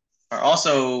bases are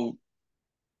also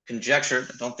conjectured.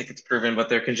 I don't think it's proven, but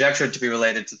they're conjectured to be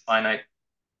related to finite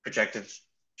projective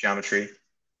geometry,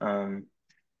 or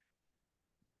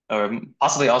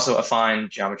possibly also affine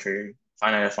geometry,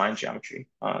 finite affine geometry.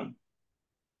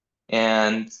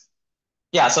 And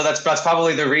yeah, so that's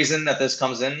probably the reason that this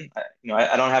comes in.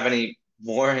 I don't have any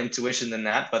more intuition than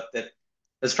that, but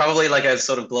there's probably like a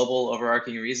sort of global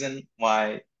overarching reason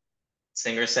why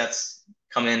Singer sets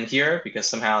come in here, because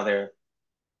somehow they're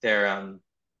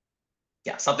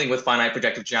something with finite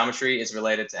projective geometry is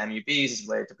related to MUBs, is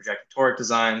related to projective toric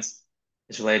designs,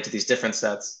 is related to these different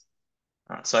sets.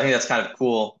 So I think that's kind of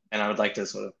cool, and I would like to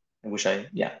I'd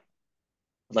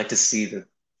like to see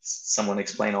someone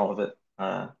explain all of it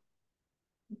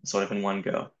sort of in one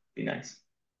go. Be nice.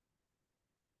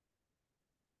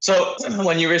 So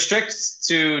when you restrict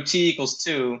to t equals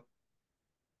 2,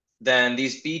 then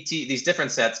these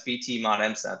different sets, BT mod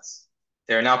M sets,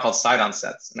 they're now called Sidon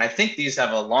sets. And I think these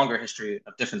have a longer history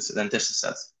of difference than different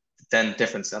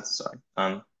sets, sorry.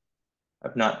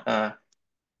 I've not,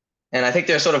 and I think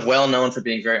they're sort of well known for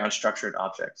being very unstructured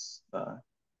objects,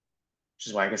 which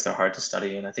is why I guess they're hard to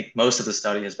study. And I think most of the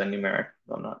study has been numeric,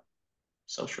 though I'm not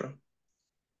so sure.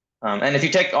 And if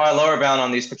you take our lower bound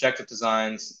on these projective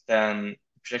designs, then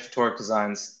projective toric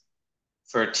designs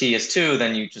for T is 2,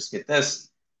 then you just get this.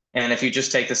 And if you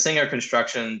just take the Singer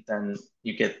construction, then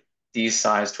you get these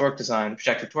size toric design,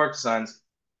 projective toric designs.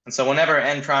 And so whenever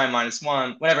n prime minus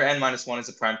 1, whenever n minus 1 is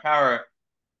a prime power,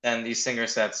 then these Singer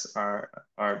sets are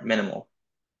minimal.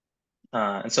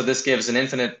 And so this gives an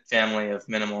infinite family of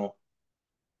minimal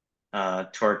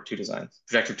toric 2 designs,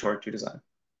 projective toric 2 design.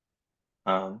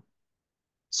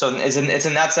 So it's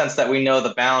in that sense that we know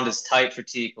the bound is tight for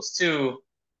T equals 2,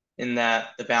 in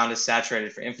that the bound is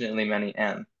saturated for infinitely many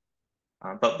n.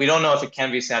 But we don't know if it can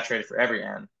be saturated for every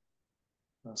n.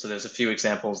 So there's a few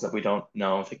examples that we don't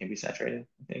know if it can be saturated,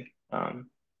 I think.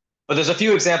 But there's a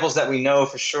few examples that we know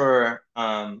for sure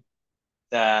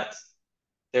that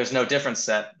there's no difference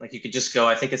set. Like you could just go,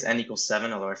 I think it's n equals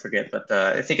 7, although I forget, but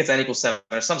I think it's n equals 7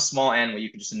 or some small n where you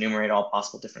can just enumerate all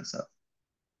possible difference sets.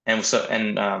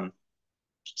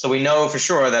 So we know for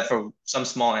sure that for some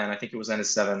small n, I think it was n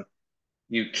is 7,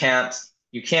 you can't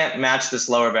match this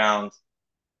lower bound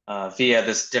via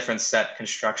this different set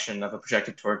construction of a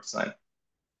projective toric design.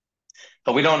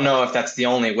 But we don't know if that's the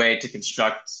only way to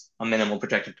construct a minimal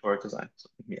projective toric design. So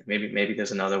maybe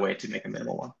there's another way to make a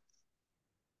minimal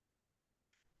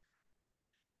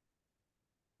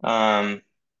one.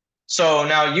 So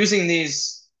now using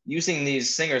these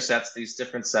Singer sets, these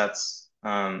different sets,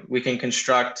 we can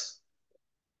construct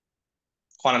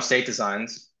quantum state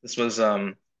designs. This was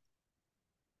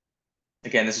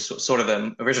again, this is sort of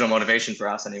the original motivation for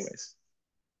us anyways.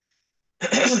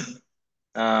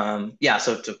 Yeah,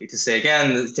 so to say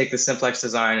again, take the simplex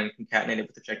design and concatenate it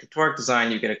with the projective toric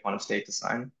design, you get a quantum state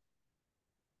design.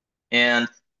 And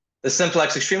the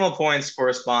simplex extremal points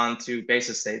correspond to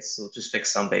basis states. So just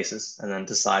fix some basis and then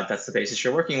decide that's the basis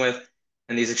you're working with.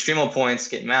 And these extremal points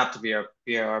get mapped via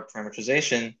our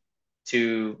parameterization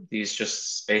to these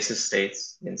just basis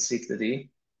states in C to the D.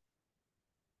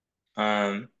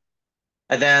 And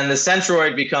then the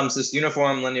centroid becomes this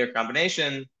uniform linear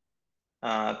combination,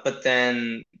 but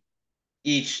then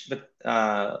then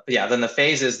the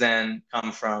phases then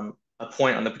come from a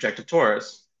point on the projective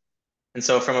torus. And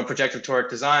so from a projective toric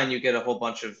design, you get a whole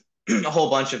bunch of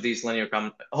these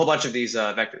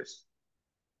vectors,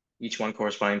 each one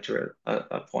corresponding to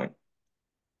a point.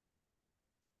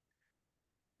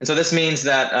 And so this means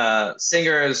that the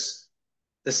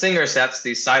Singer sets,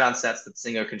 these Sidon sets that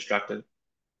Singer constructed,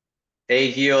 they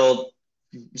yield,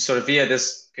 sort of via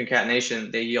this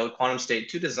concatenation, they yield quantum state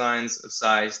 2 designs of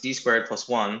size d squared plus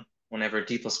 1, whenever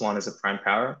d plus 1 is a prime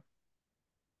power.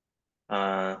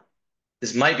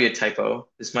 This might be a typo.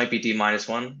 This might be d minus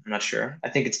 1. I'm not sure. I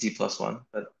think it's d plus 1,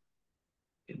 but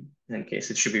in any case,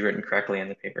 it should be written correctly in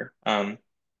the paper.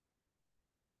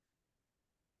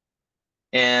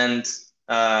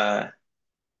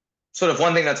 Sort of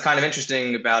one thing that's kind of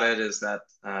interesting about it is that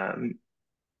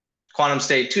quantum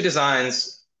state 2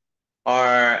 designs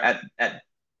are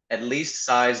at least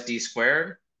size d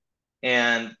squared,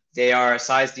 and they are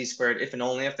size d squared if and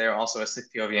only if they are also a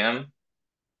SIC-POVM.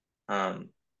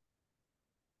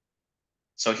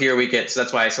 So here we get, so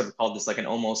that's why I sort of called this like an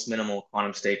almost minimal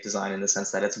quantum state design, in the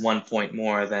sense that it's 1 point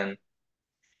more than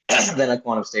a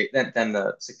quantum state than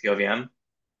the SIC-POVM.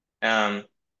 And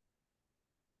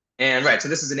right, so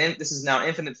this is now an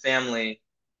infinite family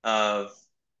of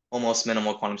almost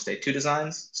minimal quantum state 2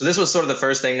 designs. So this was sort of the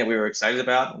first thing that we were excited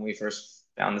about when we first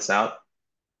found this out.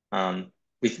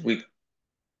 We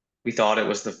thought it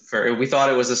was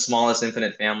the smallest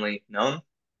infinite family known.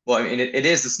 Well, I mean, it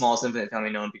is the smallest infinite family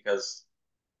known because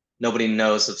nobody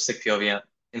knows of SIC-POVM,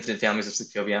 infinite families of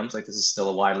SIC-POVMs. Like, this is still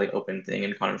a widely open thing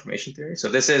in quantum information theory. So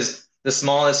this is the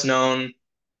smallest known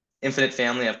infinite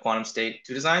family of quantum state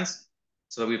 2 designs.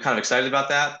 So we were kind of excited about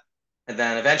that. And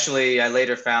then eventually I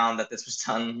later found that this was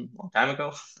done a long time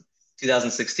ago,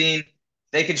 2016.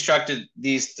 They constructed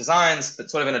these designs,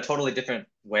 but sort of in a totally different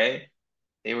way.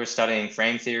 They were studying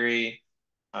frame theory,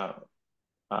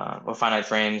 or finite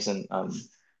frames, and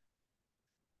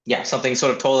something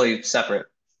sort of totally separate.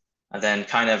 And then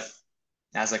kind of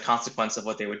as a consequence of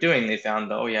what they were doing, they found,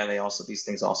 oh yeah, these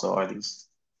things also are these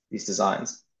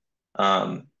designs.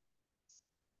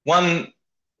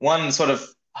 One sort of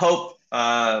hope,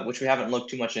 which we haven't looked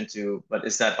too much into, but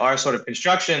is that our sort of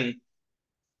construction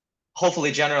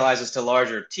hopefully generalizes to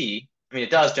larger T. I mean, it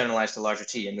does generalize to larger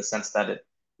T in the sense that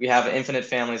we have infinite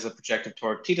families of projective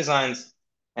toric T designs,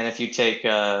 And if you take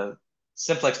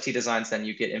simplex T designs, then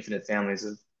you get infinite families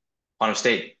of quantum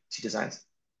state T designs.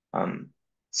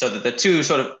 So the two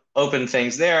sort of open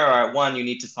things there are, one, you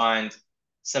need to find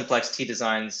simplex T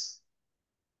designs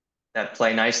that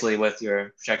play nicely with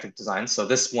your projective designs. So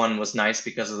this one was nice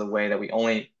because of the way that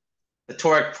the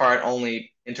toric part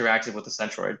only interacted with the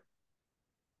centroid.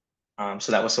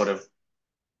 So that was sort of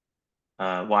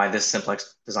why this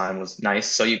simplex design was nice.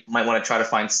 So you might want to try to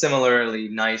find similarly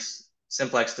nice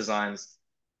simplex designs,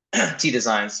 T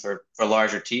designs for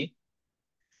larger T.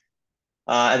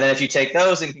 And then if you take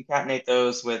those and concatenate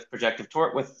those with projective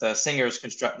toric, with the Singer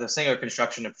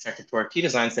construction of projective toric T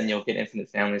designs, then you'll get infinite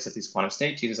families of these quantum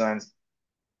state T designs.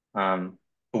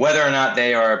 Whether or not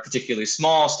they are particularly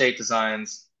small state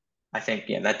designs, I think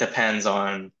that depends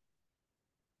on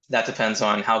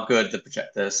how good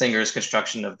the Singer's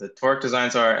construction of the toric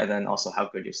designs are, and then also how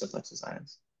good your simplex design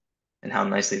is, and how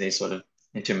nicely they sort of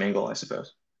intermingle, I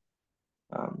suppose.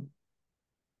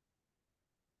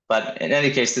 But in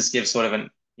any case, this gives sort of an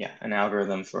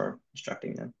algorithm for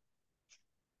constructing them.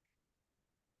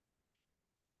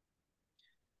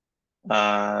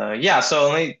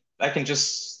 So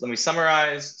let me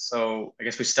summarize. So I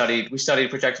guess we studied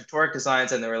projective toric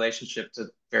designs and the relationship to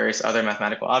various other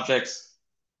mathematical objects.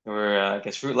 There were, I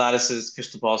guess, root lattices,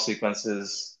 crystal ball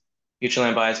sequences, mutually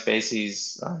unbiased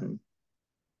bases,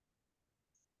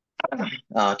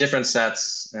 different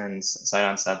sets, and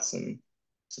Sidon sets, and I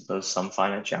suppose some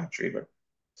finite geometry. But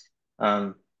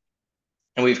and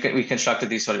we constructed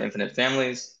these sort of infinite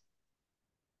families.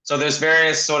 So there's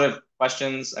various sort of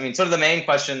questions. I mean, sort of the main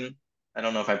question, I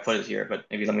don't know if I put it here, but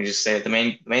maybe let me just say it. The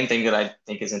main thing that I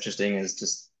think is interesting is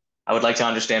just, I would like to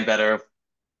understand better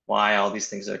why all these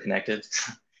things are connected.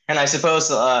 And I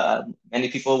suppose many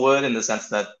people would, in the sense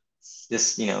that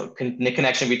this,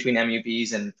 connection between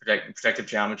MUBs and projective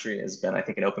geometry has been, I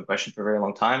think, an open question for a very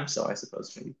long time. So I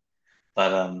suppose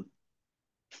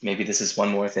maybe this is one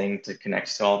more thing to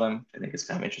connect to all of them. I think it's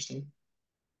kind of interesting.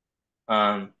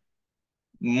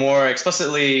 More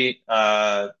explicitly,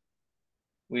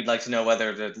 we'd like to know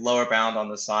whether the lower bound on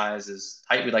the size is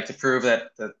tight. We'd like to prove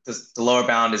that the lower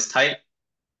bound is tight.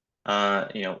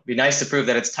 It'd be nice to prove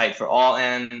that it's tight for all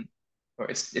n, or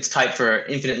it's tight for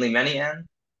infinitely many n.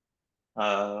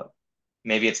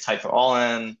 Maybe it's tight for all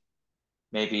n.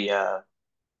 Maybe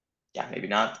maybe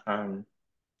not.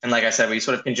 And like I said, we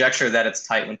sort of conjecture that it's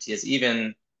tight when t is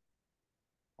even,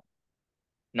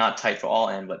 not tight for all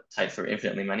n, but tight for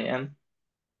infinitely many n.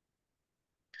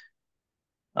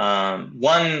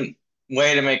 One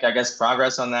way to make, I guess,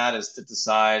 progress on that is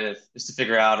to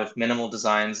figure out if minimal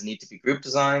designs need to be group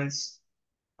designs.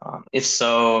 If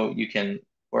so, you can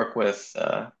work with,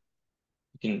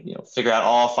 figure out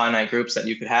all finite groups that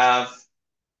you could have,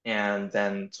 and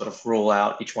then sort of rule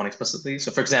out each one explicitly. So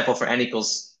for example, for n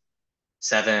equals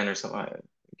 7 or something,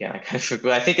 again, I kind of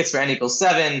forget, I think it's for n equals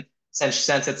 7,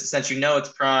 since you know it's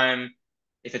prime,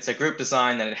 if it's a group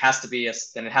design, then it has to be a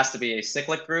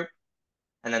cyclic group.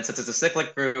 And then since it's a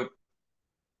cyclic group,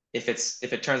 if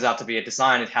it turns out to be a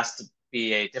design, it has to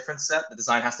be a different set. The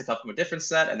design has to come from a different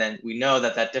set. And then we know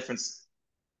that difference,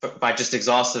 by just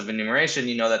exhaustive enumeration,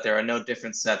 you know that there are no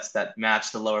different sets that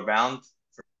match the lower bound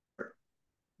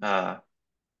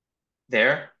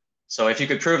there. So if you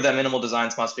could prove that minimal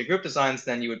designs must be group designs,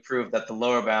 then you would prove that the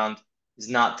lower bound is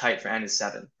not tight for n is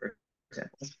 7, for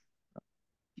example.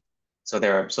 So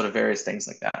there are sort of various things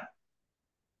like that.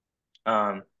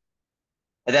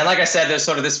 And then, like I said, there's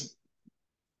sort of this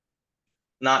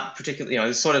not particularly,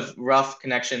 this sort of rough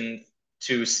connection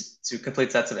to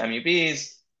complete sets of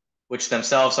MUBs, which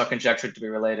themselves are conjectured to be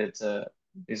related to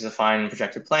these affine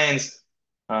projected planes.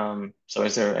 So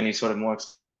is there any sort of more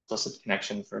explicit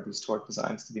connection for these toric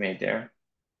designs to be made there?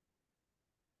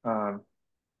 And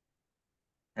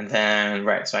then,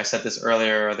 right, so I said this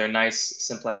earlier, they're nice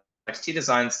simplex T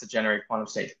designs to generate quantum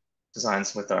state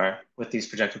designs with these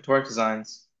projective toric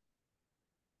designs.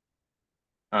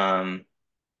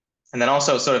 And then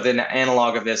also sort of an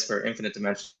analog of this for infinite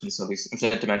dimensions. So these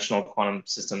infinite dimensional quantum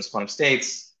systems, quantum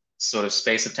states, sort of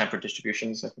space of tempered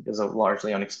distributions, I think is a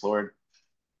largely unexplored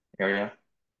area.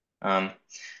 And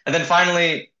then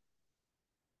finally,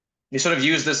 you sort of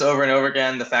use this over and over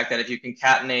again, the fact that if you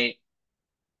concatenate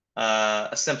a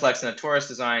simplex and a torus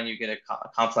design, you get a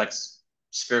complex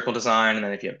spherical design. And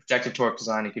then if you have projective toric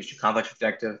design, it gives you complex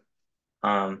projective.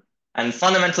 And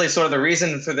fundamentally, sort of the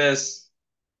reason for this,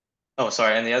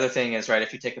 and the other thing is, right,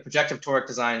 if you take a projective toric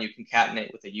design, you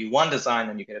concatenate with a U1 design,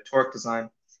 then you get a toric design.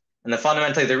 And then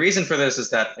fundamentally, the reason for this is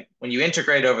that when you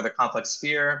integrate over the complex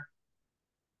sphere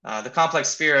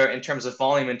in terms of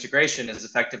volume integration is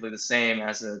effectively the same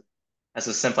as a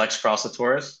simplex cross a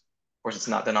torus. course,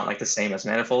 they're not like the same as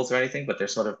manifolds or anything, but they're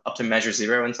sort of up to measure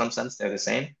zero in some sense. They're the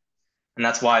same. And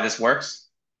that's why this works.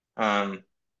 Um,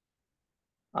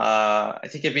 I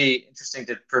think it'd be interesting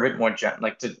to for a bit more I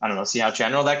don't know, see how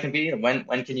general that can be. And when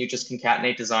can you just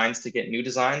concatenate designs to get new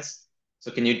designs?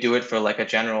 So can you do it for like a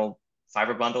general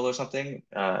fiber bundle or something?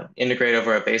 Integrate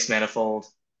over a base manifold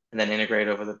and then integrate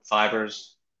over the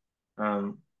fibers.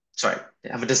 Um, sorry,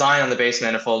 have a design on the base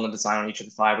manifold and a design on each of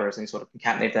the fibers, and you sort of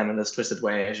concatenate them in this twisted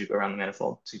way as you go around the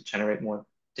manifold to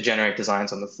generate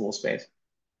designs on the full space.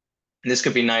 And this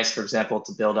could be nice, for example,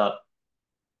 to build up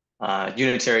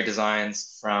unitary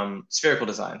designs from spherical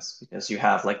designs, because you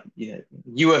have like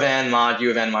U of n mod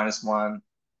U of n minus 1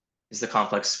 is the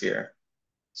complex sphere.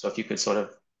 So if you could sort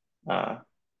of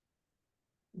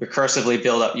recursively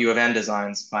build up U of n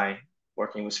designs by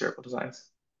working with spherical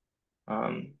designs,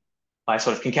 by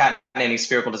sort of concatenating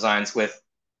spherical designs with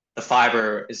the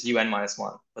fiber is UN minus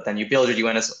 1, but then you build your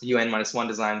UN minus 1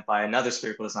 design by another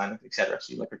spherical design, etc.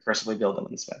 So you like recursively build them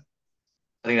in this way.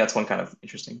 I think that's one kind of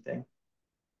interesting thing.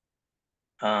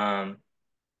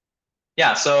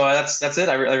 Yeah, so that's it.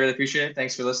 I really appreciate it.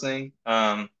 Thanks for listening.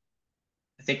 I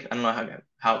think I don't know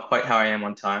how I am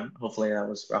on time. Hopefully that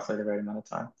was roughly the right amount of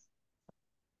time.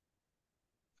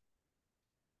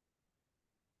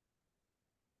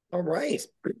 All right.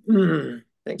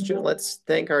 Thanks, Joe. Let's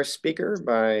thank our speaker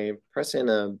by pressing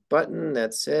a button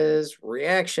that says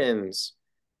reactions,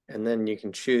 and then you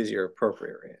can choose your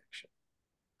appropriate reaction.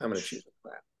 I'm going to choose a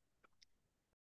clap.